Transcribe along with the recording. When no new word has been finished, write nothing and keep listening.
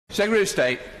Secretary of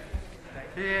State.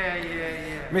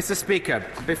 Mr. Speaker,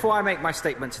 before I make my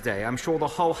statement today, I'm sure the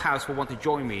whole House will want to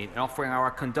join me in offering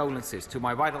our condolences to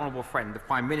my right honourable friend, the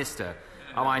Prime Minister,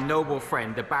 and my noble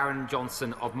friend, the Baron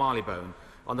Johnson of Marylebone,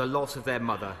 on the loss of their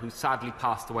mother, who sadly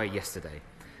passed away yesterday.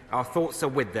 Our thoughts are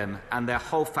with them and their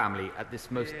whole family at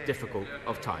this most difficult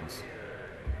of times.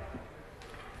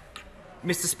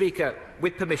 Mr. Speaker,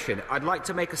 with permission, I'd like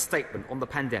to make a statement on the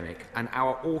pandemic and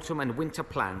our autumn and winter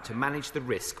plan to manage the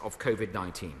risk of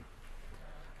COVID-19.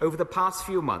 Over the past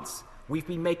few months, we've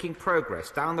been making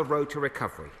progress down the road to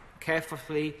recovery,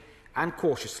 carefully and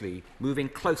cautiously moving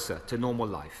closer to normal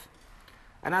life.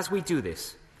 And as we do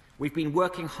this, we've been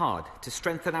working hard to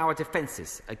strengthen our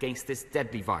defences against this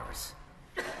deadly virus.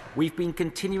 We've been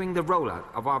continuing the rollout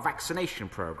of our vaccination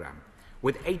programme,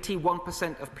 with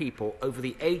 81% of people over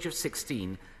the age of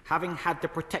 16 having had the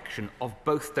protection of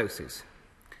both doses.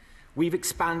 We've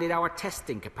expanded our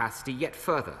testing capacity yet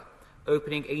further,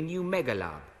 opening a new mega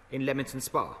lab in Leamington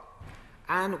Spa.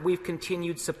 And we've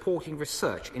continued supporting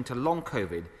research into long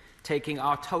COVID, taking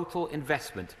our total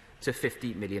investment to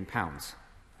 £50 million.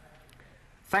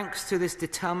 Thanks to this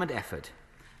determined effort,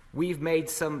 we've made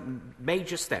some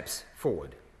major steps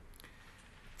forward.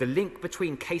 The link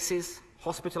between cases,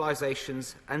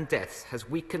 hospitalisations and deaths has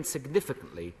weakened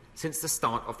significantly since the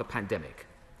start of the pandemic,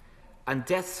 and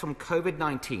deaths from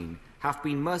COVID-19 have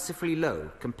been mercifully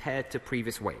low compared to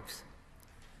previous waves.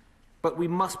 But we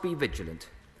must be vigilant,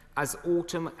 as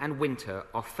autumn and winter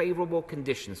are favourable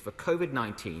conditions for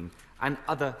COVID-19 and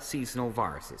other seasonal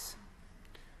viruses.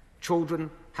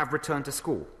 Children have returned to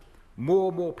school. More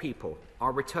and more people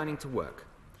are returning to work.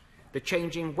 The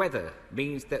changing weather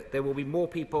means that there will be more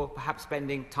people perhaps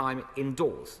spending time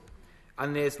indoors,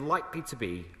 and there's likely to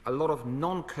be a lot of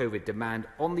non-COVID demand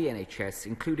on the NHS,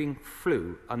 including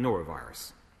flu and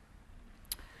norovirus.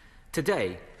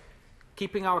 Today,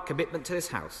 keeping our commitment to this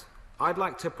House, I'd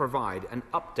like to provide an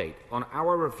update on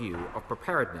our review of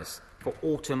preparedness for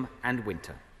autumn and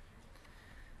winter.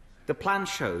 The plan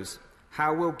shows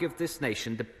how we'll give this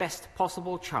nation the best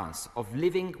possible chance of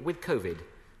living with COVID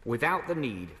without the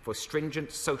need for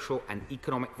stringent social and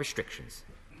economic restrictions.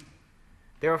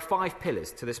 There are 5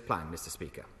 pillars to this plan, Mr.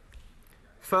 Speaker.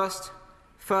 First,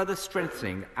 further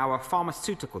strengthening our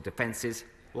pharmaceutical defences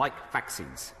like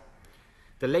vaccines.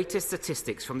 The latest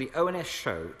statistics from the ONS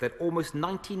show that almost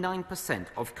 99%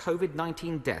 of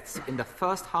COVID-19 deaths in the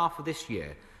first half of this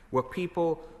year were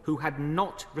people who had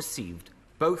not received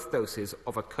both doses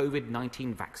of a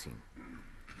COVID-19 vaccine.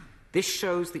 This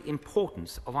shows the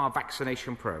importance of our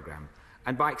vaccination programme,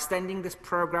 and by extending this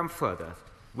programme further,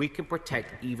 we can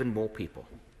protect even more people.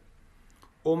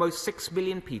 Almost 6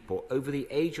 million people over the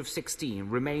age of 16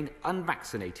 remain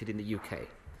unvaccinated in the UK,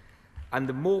 and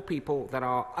the more people that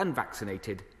are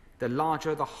unvaccinated, the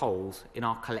larger the holes in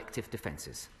our collective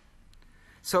defences.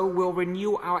 So we'll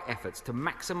renew our efforts to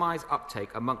maximise uptake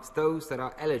amongst those that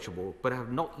are eligible but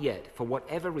have not yet, for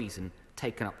whatever reason,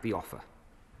 taken up the offer.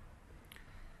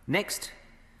 Next,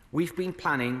 we've been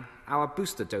planning our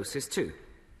booster doses too.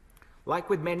 Like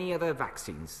with many other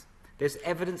vaccines, there's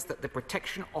evidence that the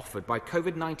protection offered by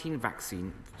COVID-19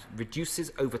 vaccine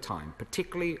reduces over time,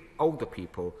 particularly older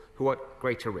people who are at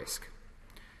greater risk.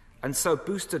 And so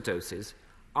booster doses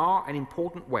are an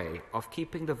important way of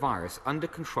keeping the virus under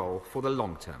control for the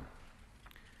long term.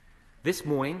 This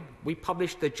morning, we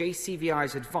published the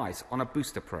JCVI's advice on a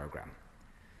booster programme.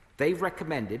 They've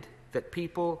recommended that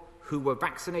people who were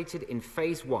vaccinated in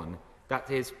Phase 1, that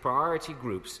is, priority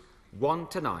groups 1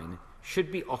 to 9,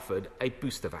 should be offered a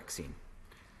booster vaccine.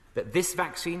 That this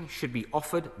vaccine should be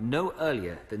offered no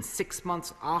earlier than 6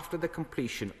 months after the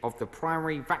completion of the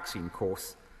primary vaccine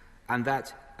course, and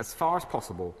that, as far as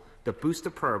possible, the booster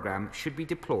programme should be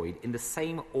deployed in the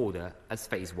same order as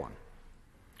Phase 1.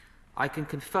 I can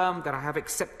confirm that I have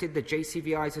accepted the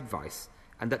JCVI's advice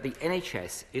and that the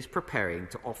NHS is preparing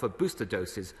to offer booster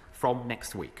doses from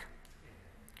next week.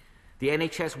 The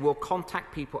NHS will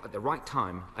contact people at the right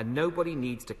time, and nobody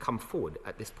needs to come forward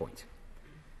at this point.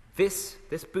 This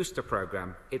booster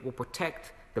programme, it will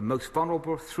protect the most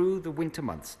vulnerable through the winter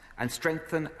months and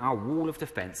strengthen our wall of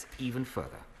defence even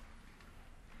further.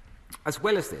 As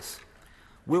well as this,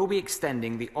 we'll be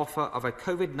extending the offer of a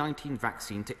COVID-19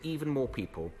 vaccine to even more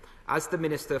people, as the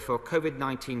Minister for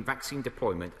COVID-19 vaccine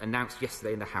deployment announced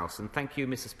yesterday in the House, and thank you,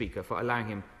 Mr. Speaker, for allowing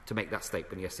him to make that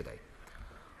statement yesterday.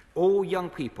 All young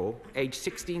people aged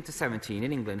 16 to 17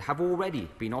 in England have already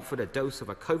been offered a dose of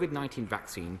a COVID-19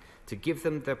 vaccine to give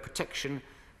them the protection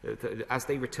as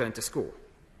they return to school.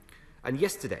 And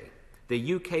yesterday,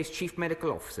 the UK's chief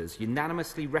medical officers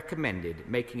unanimously recommended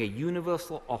making a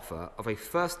universal offer of a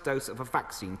first dose of a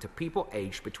vaccine to people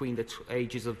aged between the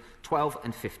ages of 12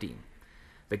 and 15.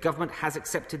 The government has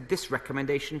accepted this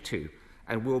recommendation too,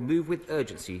 and will move with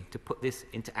urgency to put this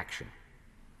into action.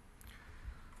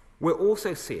 We're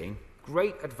also seeing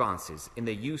great advances in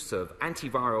the use of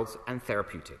antivirals and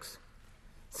therapeutics.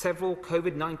 Several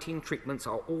COVID-19 treatments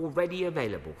are already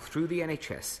available through the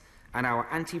NHS, and our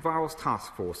antivirals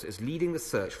task force is leading the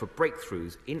search for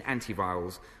breakthroughs in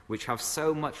antivirals which have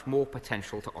so much more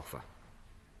potential to offer.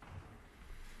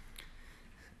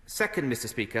 Second, Mr.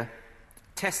 Speaker,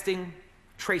 testing,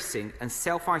 tracing and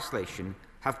self-isolation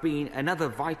have been another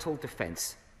vital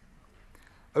defence.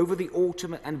 Over the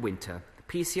autumn and winter,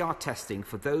 PCR testing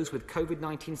for those with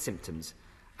COVID-19 symptoms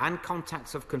and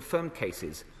contacts of confirmed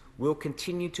cases will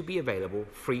continue to be available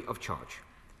free of charge.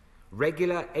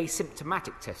 Regular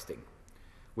asymptomatic testing,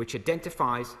 which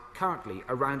identifies currently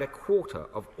around a quarter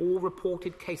of all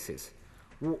reported cases,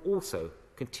 will also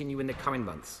continue in the coming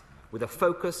months, with a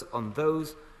focus on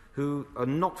those who are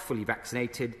not fully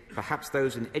vaccinated, perhaps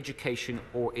those in education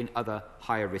or in other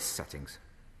higher risk settings.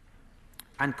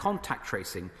 And contact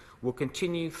tracing will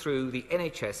continue through the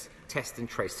NHS test and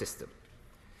trace system.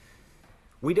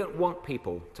 We don't want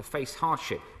people to face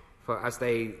hardship as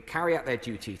they carry out their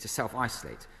duty to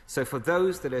self-isolate. So for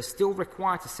those that are still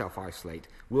required to self-isolate,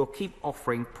 we'll keep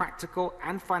offering practical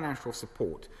and financial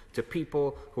support to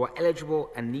people who are eligible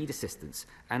and need assistance,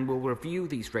 and we'll review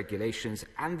these regulations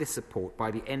and this support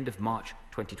by the end of March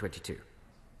 2022.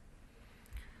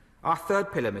 Our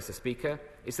third pillar, Mr. Speaker,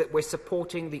 is that we're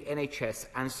supporting the NHS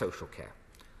and social care.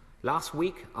 Last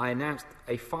week, I announced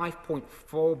a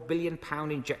 £5.4 billion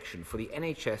injection for the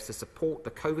NHS to support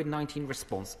the COVID-19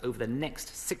 response over the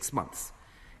next 6 months,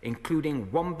 including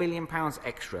 £1 billion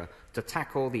extra to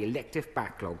tackle the elective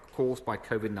backlog caused by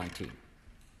COVID-19.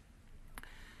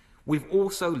 We've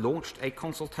also launched a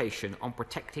consultation on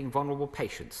protecting vulnerable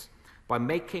patients by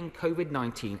making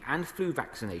COVID-19 and flu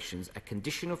vaccinations a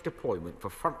condition of deployment for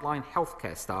frontline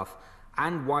healthcare staff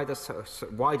and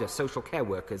wider social care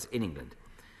workers in England.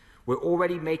 We're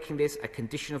already making this a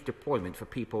condition of deployment for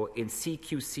people in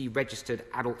CQC-registered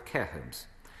adult care homes.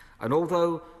 And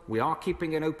although we are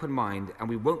keeping an open mind and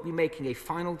we won't be making a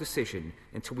final decision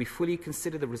until we fully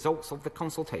consider the results of the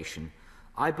consultation,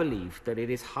 I believe that it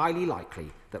is highly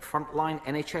likely that frontline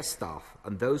NHS staff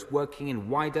and those working in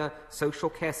wider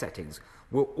social care settings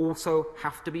will also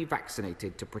have to be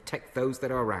vaccinated to protect those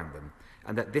that are around them,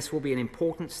 and that this will be an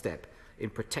important step in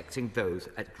protecting those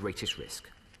at greatest risk.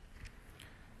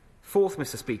 Fourth,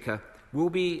 Mr. Speaker,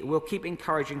 we'll keep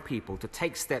encouraging people to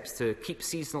take steps to keep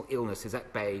seasonal illnesses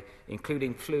at bay,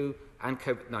 including flu and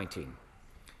COVID-19.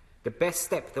 The best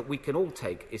step that we can all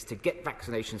take is to get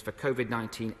vaccinations for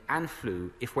COVID-19 and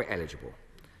flu if we're eligible.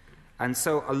 And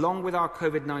so, along with our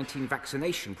COVID-19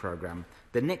 vaccination programme,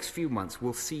 the next few months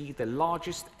will see the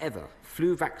largest ever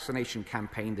flu vaccination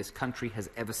campaign this country has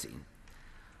ever seen.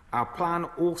 Our plan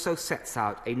also sets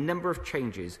out a number of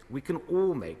changes we can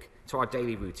all make to our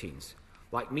daily routines,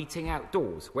 like meeting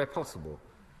outdoors where possible,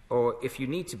 or if you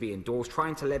need to be indoors,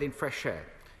 trying to let in fresh air,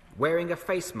 wearing a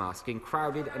face mask in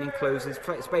crowded and enclosed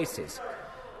spaces,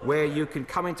 where you can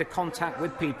come into contact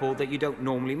with people that you don't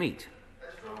normally meet.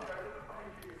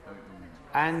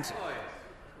 And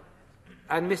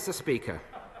Mr. Speaker,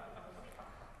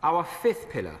 our fifth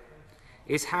pillar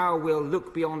is how we'll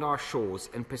look beyond our shores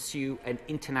and pursue an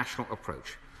international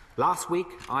approach. Last week,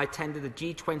 I attended the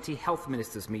G20 Health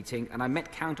Ministers meeting and I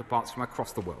met counterparts from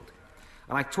across the world.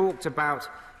 And I talked about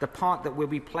the part that we'll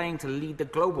be playing to lead the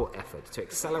global effort to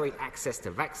accelerate access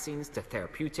to vaccines, to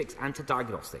therapeutics and to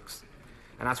diagnostics.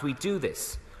 And as we do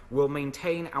this, we'll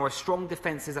maintain our strong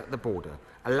defences at the border,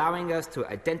 allowing us to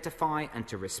identify and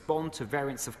to respond to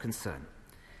variants of concern.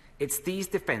 It's these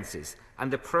defences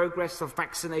and the progress of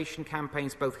vaccination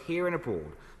campaigns both here and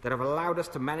abroad that have allowed us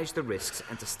to manage the risks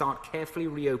and to start carefully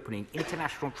reopening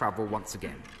international travel once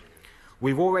again.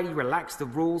 We've already relaxed the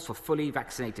rules for fully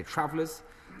vaccinated travellers,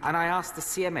 and I asked the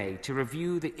CMA to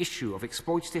review the issue of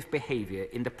exploitative behaviour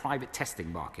in the private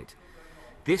testing market.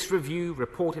 This review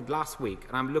reported last week,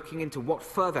 and I'm looking into what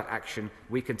further action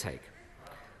we can take.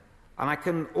 And I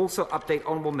can also update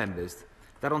honourable members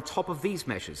that on top of these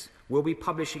measures, we'll be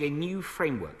publishing a new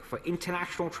framework for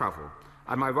international travel,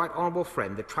 and my right honourable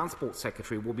friend, the Transport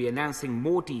Secretary, will be announcing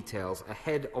more details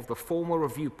ahead of the formal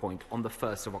review point on the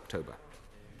 1st of October.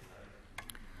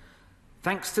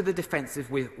 Thanks to the defences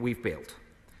we've built,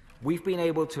 we've been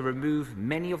able to remove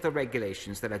many of the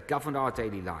regulations that have governed our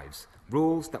daily lives,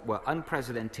 rules that were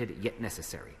unprecedented yet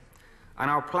necessary. and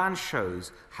our plan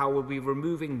shows how we'll be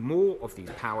removing more of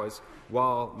these powers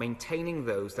while maintaining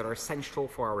those that are essential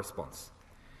for our response.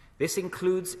 This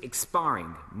includes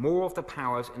expiring more of the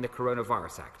powers in the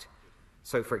Coronavirus Act.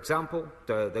 So, for example,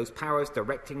 those powers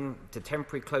directing to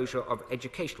temporary closure of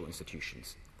educational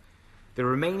institutions. The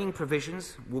remaining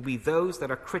provisions will be those that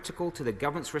are critical to the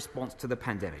government's response to the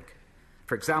pandemic.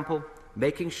 For example,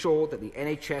 making sure that the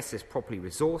NHS is properly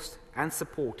resourced and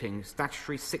supporting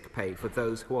statutory sick pay for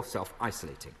those who are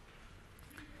self-isolating.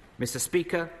 Mr.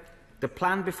 Speaker, the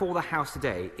plan before the House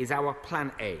today is our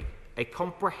Plan a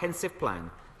comprehensive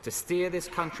plan to steer this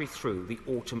country through the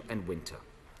autumn and winter.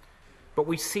 But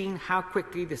we've seen how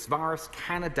quickly this virus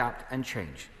can adapt and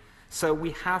change. So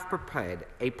we have prepared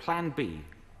a Plan B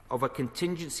of a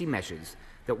contingency measures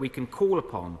that we can call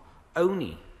upon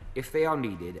only if they are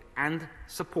needed and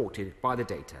supported by the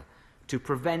data to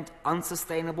prevent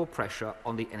unsustainable pressure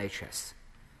on the NHS.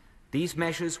 These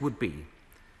measures would be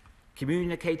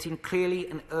communicating clearly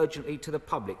and urgently to the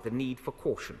public the need for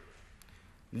caution,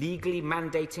 legally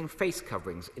mandating face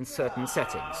coverings in certain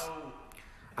settings,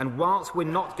 and whilst we're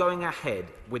not going ahead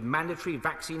with mandatory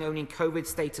vaccine-only COVID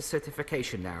status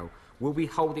certification now, we'll be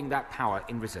holding that power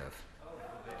in reserve.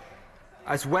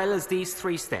 As well as these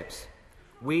three steps,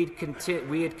 we'd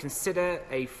consider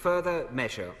a further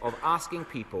measure of asking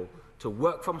people to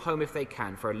work from home if they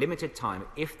can for a limited time,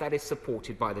 if that is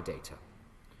supported by the data.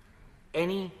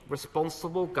 Any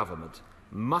responsible government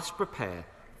must prepare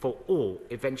for all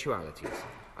eventualities,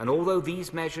 and although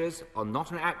these measures are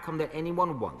not an outcome that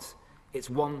anyone wants, it's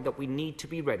one that we need to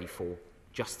be ready for,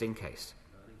 just in case.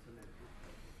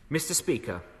 Mr.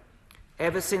 Speaker,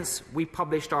 ever since we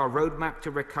published our roadmap to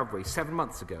recovery 7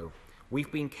 months ago,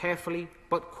 we've been carefully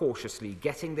but cautiously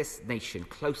getting this nation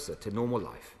closer to normal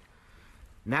life.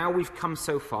 Now we've come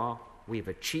so far, we've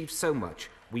achieved so much,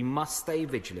 we must stay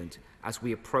vigilant as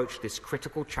we approach this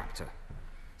critical chapter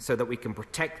so that we can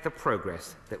protect the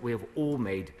progress that we have all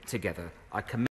made together. I commend